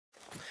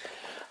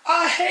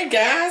Hey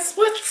guys,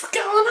 what's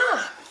going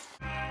on?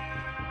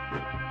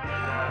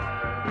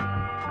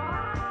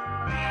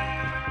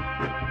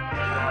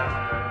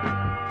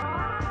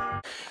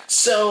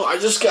 So, I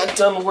just got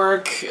done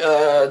work,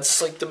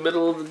 it's like the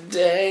middle of the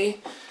day,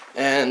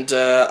 and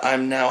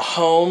I'm now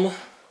home,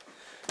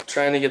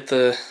 trying to get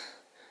the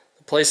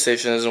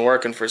PlayStation isn't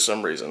working for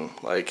some reason.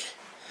 Like,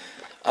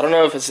 I don't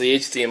know if it's the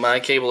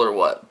HDMI cable or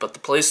what, but the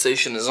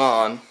PlayStation is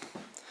on,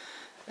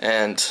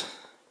 and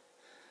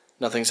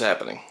nothing's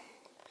happening.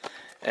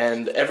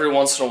 And every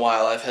once in a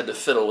while I've had to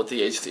fiddle with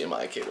the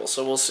HDMI cable,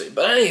 so we'll see.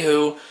 But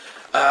anywho,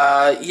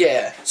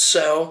 yeah,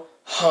 so,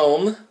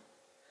 home,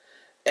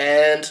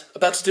 and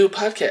about to do a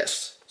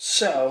podcast.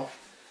 So,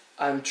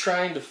 I'm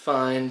trying to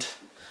find...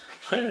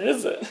 Where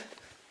is it?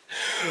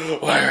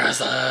 Where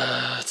is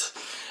it?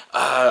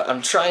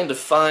 I'm trying to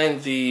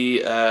find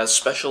the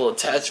special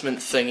attachment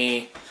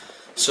thingy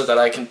so that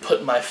I can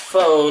put my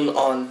phone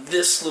on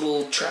this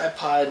little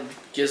tripod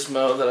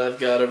gizmo that I've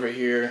got over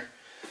here.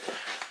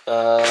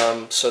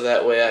 So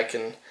that way I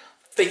can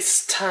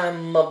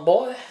FaceTime my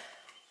boy,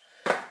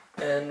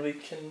 and we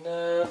can,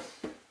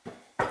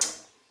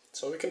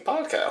 so we can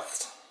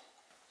podcast.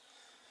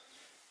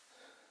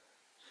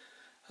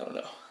 I don't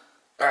know.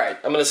 Alright,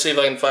 I'm gonna see if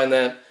I can find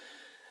that.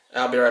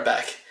 I'll be right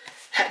back.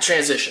 Hat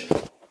transition.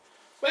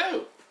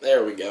 Whoa,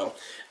 there we go.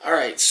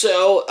 Alright,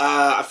 so,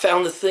 I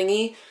found the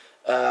thingy.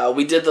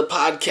 We did the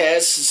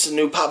podcast. It's a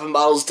new Poppin'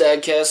 Bottles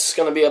Dadcast. It's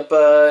gonna be up,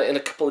 in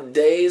a couple of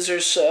days or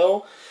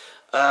so.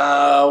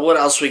 What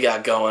else we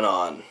got going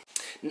on?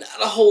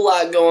 Not a whole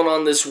lot going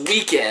on this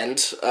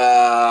weekend.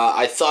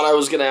 I thought I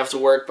was going to have to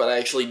work, but I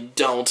actually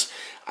don't.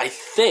 I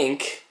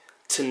think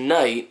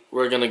tonight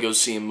we're going to go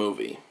see a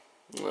movie.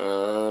 I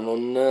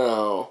don't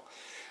know.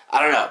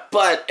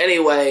 But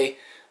anyway,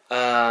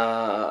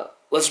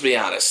 let's be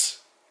honest.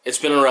 It's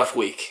been a rough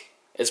week.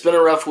 It's been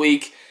a rough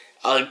week.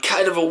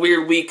 Kind of a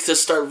weird week to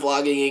start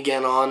vlogging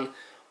again on.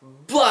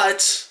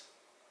 But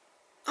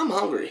I'm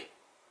hungry.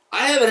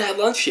 I haven't had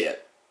lunch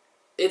yet.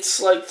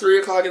 It's like 3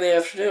 o'clock in the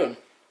afternoon.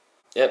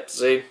 Yep,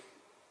 see?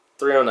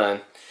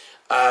 3:09.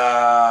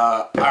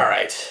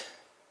 Alright.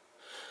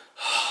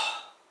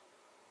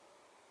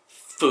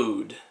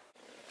 Food.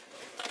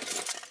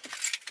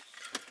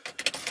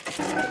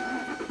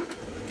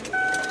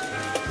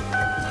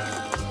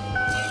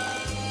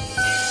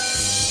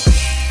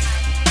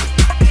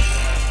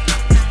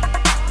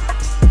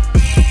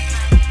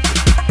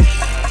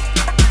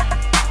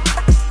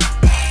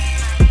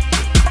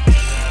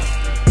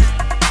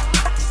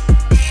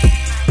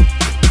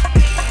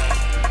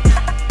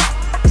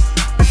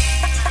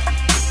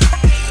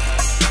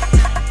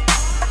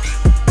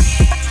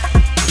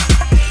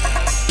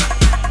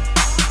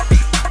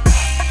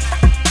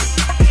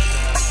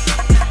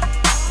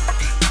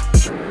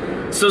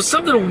 So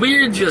something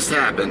weird just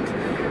happened.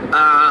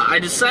 I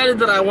decided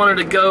that I wanted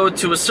to go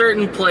to a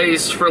certain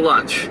place for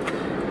lunch.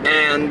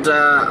 And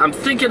I'm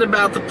thinking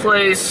about the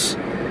place.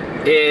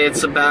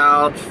 It's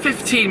about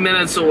 15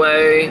 minutes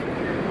away.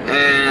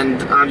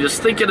 And I'm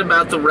just thinking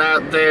about the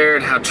route there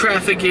and how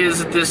traffic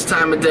is at this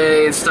time of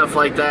day and stuff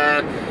like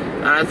that.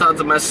 And I thought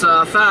to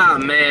myself,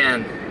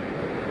 man,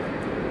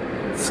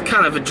 it's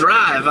kind of a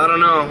drive. I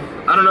don't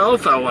know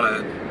if I want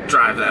to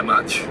drive that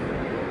much.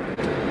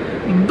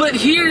 But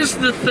here's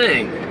the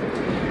thing.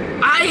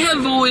 I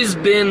have always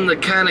been the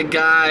kind of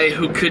guy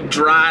who could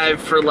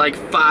drive for like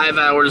 5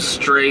 hours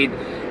straight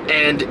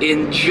and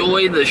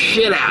enjoy the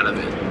shit out of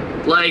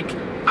it. Like,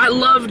 I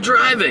love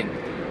driving.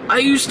 I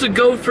used to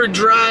go for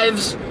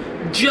drives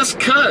just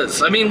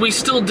 'cause. I mean, we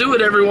still do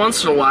it every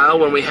once in a while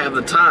when we have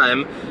the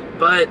time.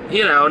 But,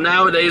 you know,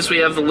 nowadays we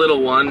have the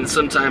little one, and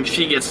sometimes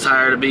she gets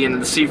tired of being in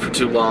the seat for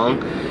too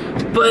long.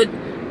 But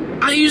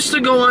I used to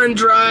go on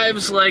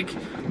drives like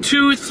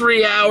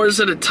 2-3 hours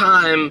at a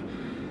time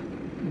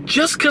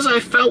just because I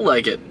felt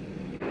like it.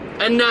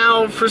 And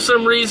now, for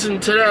some reason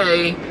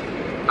today,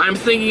 I'm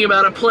thinking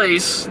about a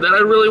place that I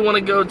really want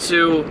to go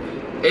to.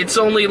 It's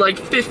only like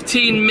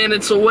 15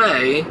 minutes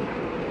away.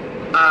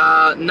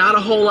 Not a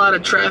whole lot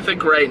of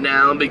traffic right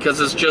now because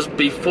it's just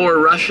before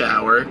rush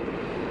hour.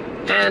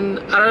 And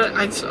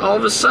all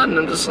of a sudden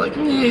I'm just like,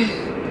 I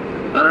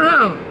don't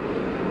know.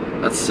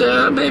 That's,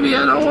 maybe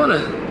I don't want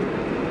to.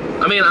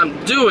 I mean, I'm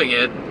doing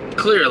it,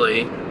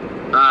 clearly.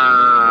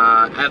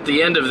 At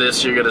the end of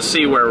this, you're gonna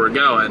see where we're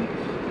going,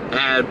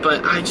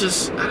 but it's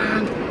just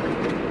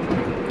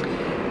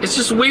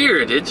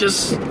weird. I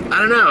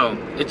don't know.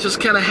 It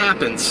just kind of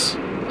happens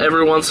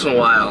every once in a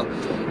while,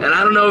 and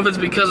I don't know if it's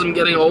because I'm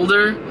getting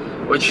older,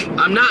 which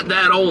I'm not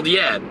that old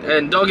yet.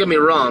 And don't get me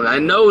wrong, I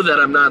know that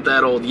I'm not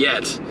that old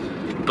yet,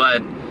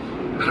 but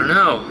I don't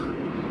know.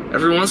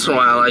 Every once in a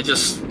while, I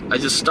just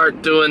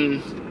start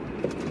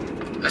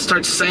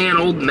saying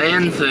old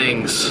man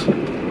things.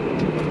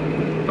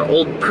 Or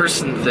old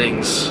person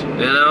things,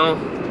 you know?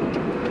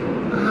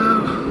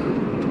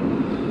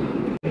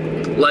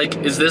 Like,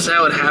 is this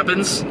how it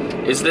happens?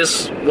 Is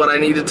this what I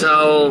need to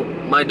tell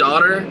my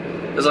daughter?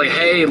 It's like,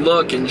 hey,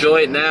 look,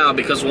 enjoy it now,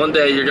 because one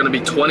day you're going to be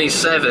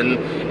 27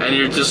 and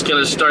you're just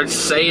going to start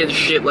saying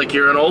shit like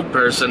you're an old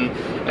person,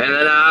 and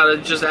then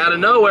just out of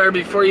nowhere,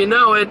 before you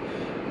know it,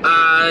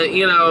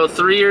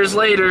 3 years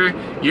later,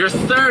 you're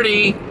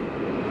 30,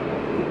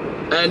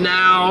 and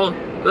now,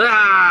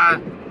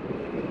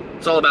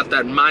 it's all about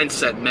that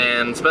mindset,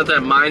 man. It's about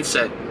that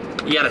mindset.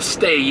 You gotta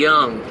stay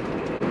young.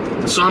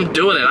 So I'm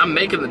doing it. I'm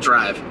making the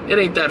drive. It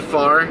ain't that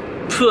far.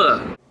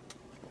 Puh.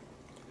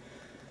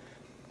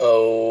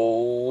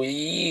 Oh,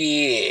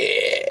 yeah.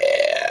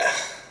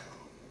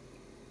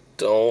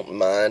 Don't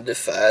mind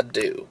if I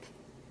do.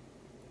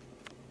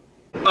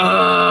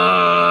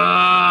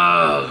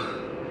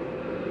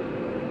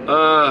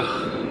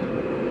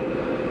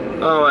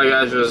 Oh my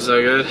gosh, it was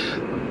so good.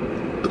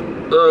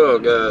 Oh,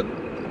 God.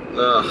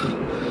 Ugh.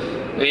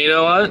 And you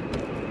know what?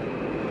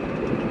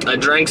 I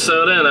drank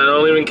soda and I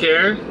don't even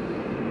care.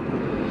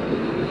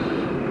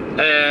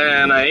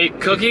 And I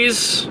ate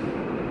cookies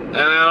and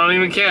I don't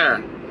even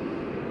care.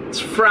 It's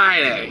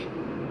Friday.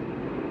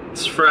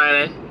 It's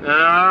Friday. And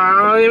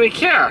I don't even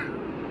care.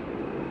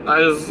 I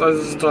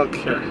just don't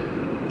care.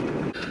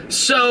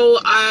 So,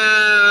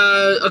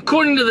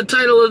 according to the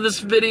title of this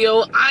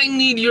video, I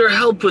need your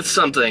help with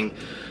something.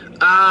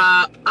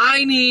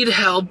 I need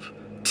help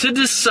to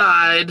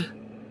decide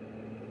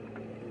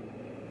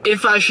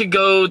if I should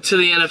go to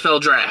the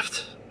NFL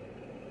draft.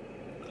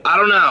 I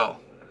don't know.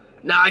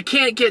 Now, I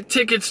can't get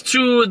tickets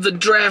to the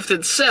draft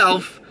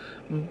itself,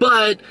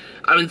 but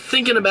I've been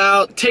thinking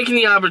about taking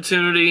the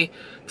opportunity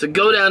to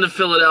go down to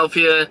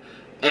Philadelphia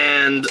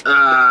and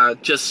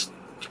just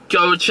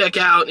go check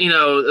out,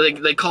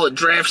 they call it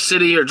Draft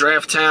City or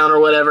Draft Town or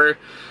whatever.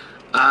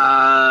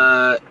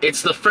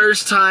 It's the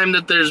first time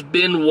that there's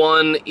been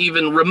one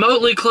even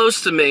remotely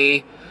close to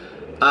me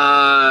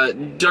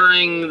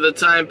during the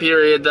time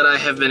period that I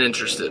have been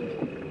interested.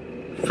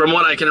 From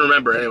what I can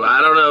remember, anyway. I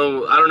don't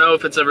know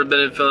if it's ever been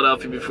in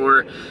Philadelphia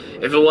before.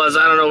 If it was,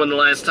 I don't know when the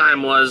last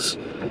time was.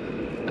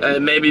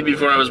 Maybe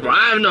before I was born.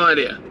 I have no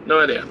idea. No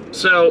idea.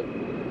 So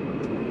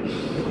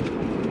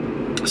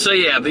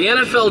yeah, the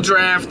NFL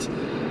draft,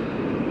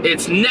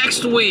 it's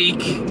next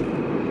week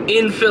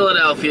in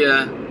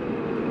Philadelphia.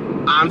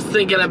 I'm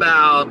thinking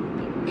about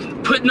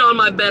putting on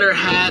my better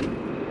hat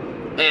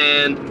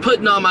and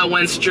putting on my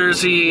Wentz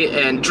jersey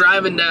and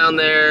driving down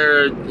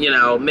there,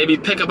 maybe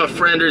pick up a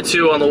friend or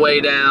two on the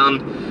way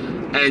down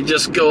and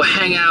just go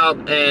hang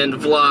out and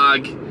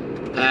vlog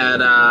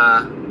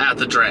at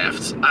the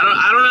draft.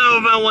 I don't know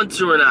if I want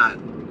to or not.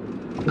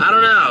 I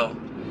don't know.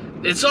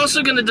 It's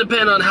also going to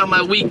depend on how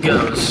my week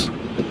goes.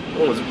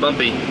 Oh, it's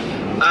bumpy.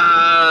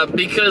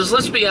 Because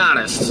let's be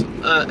honest,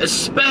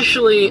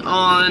 especially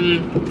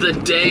on the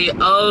day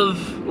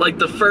of, like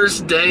the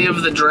first day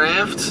of the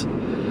draft,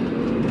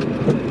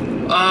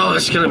 oh,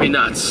 it's gonna be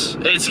nuts.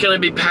 It's gonna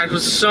be packed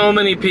with so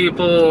many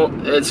people,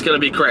 it's gonna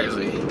be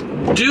crazy.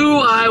 Do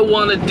I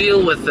want to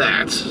deal with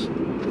that?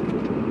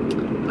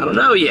 I don't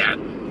know yet.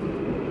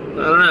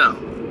 I don't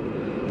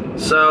know.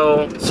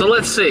 So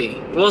let's see.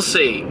 We'll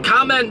see.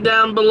 Comment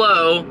down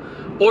below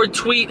or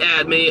tweet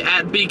at me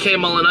at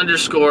BKMullen_.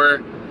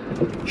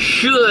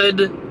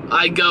 Should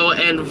I go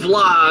and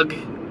vlog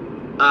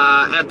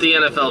at the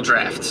NFL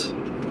draft?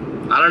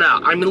 I don't know.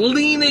 I'm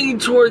leaning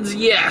towards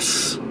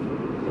yes.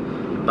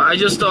 But I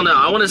just don't know.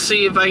 I want to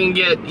see if I can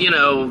get,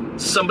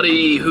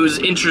 somebody who's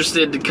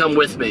interested to come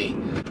with me.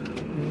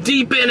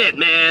 Deep in it,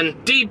 man.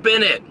 Deep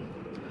in it.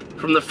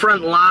 From the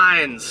front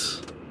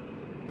lines.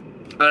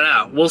 I don't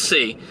know. We'll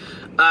see.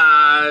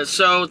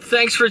 So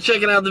thanks for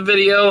checking out the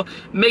video.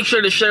 Make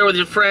sure to share with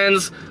your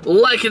friends,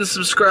 like and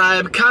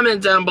subscribe,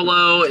 comment down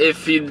below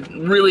if you'd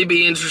really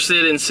be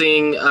interested in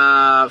seeing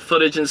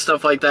footage and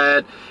stuff like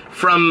that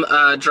from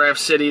Draft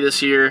City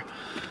this year.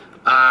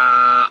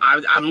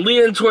 I'm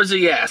leaning towards a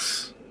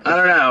yes. I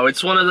don't know,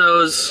 it's one of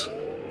those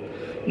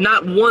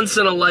not once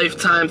in a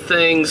lifetime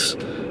things,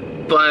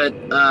 but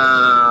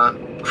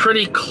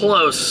pretty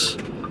close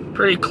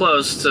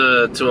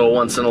to a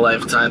once in a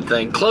lifetime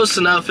thing. Close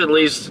enough, at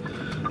least,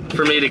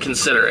 for me to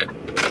consider it.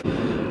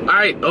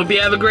 Alright, hope you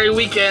have a great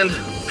weekend.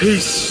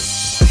 Peace.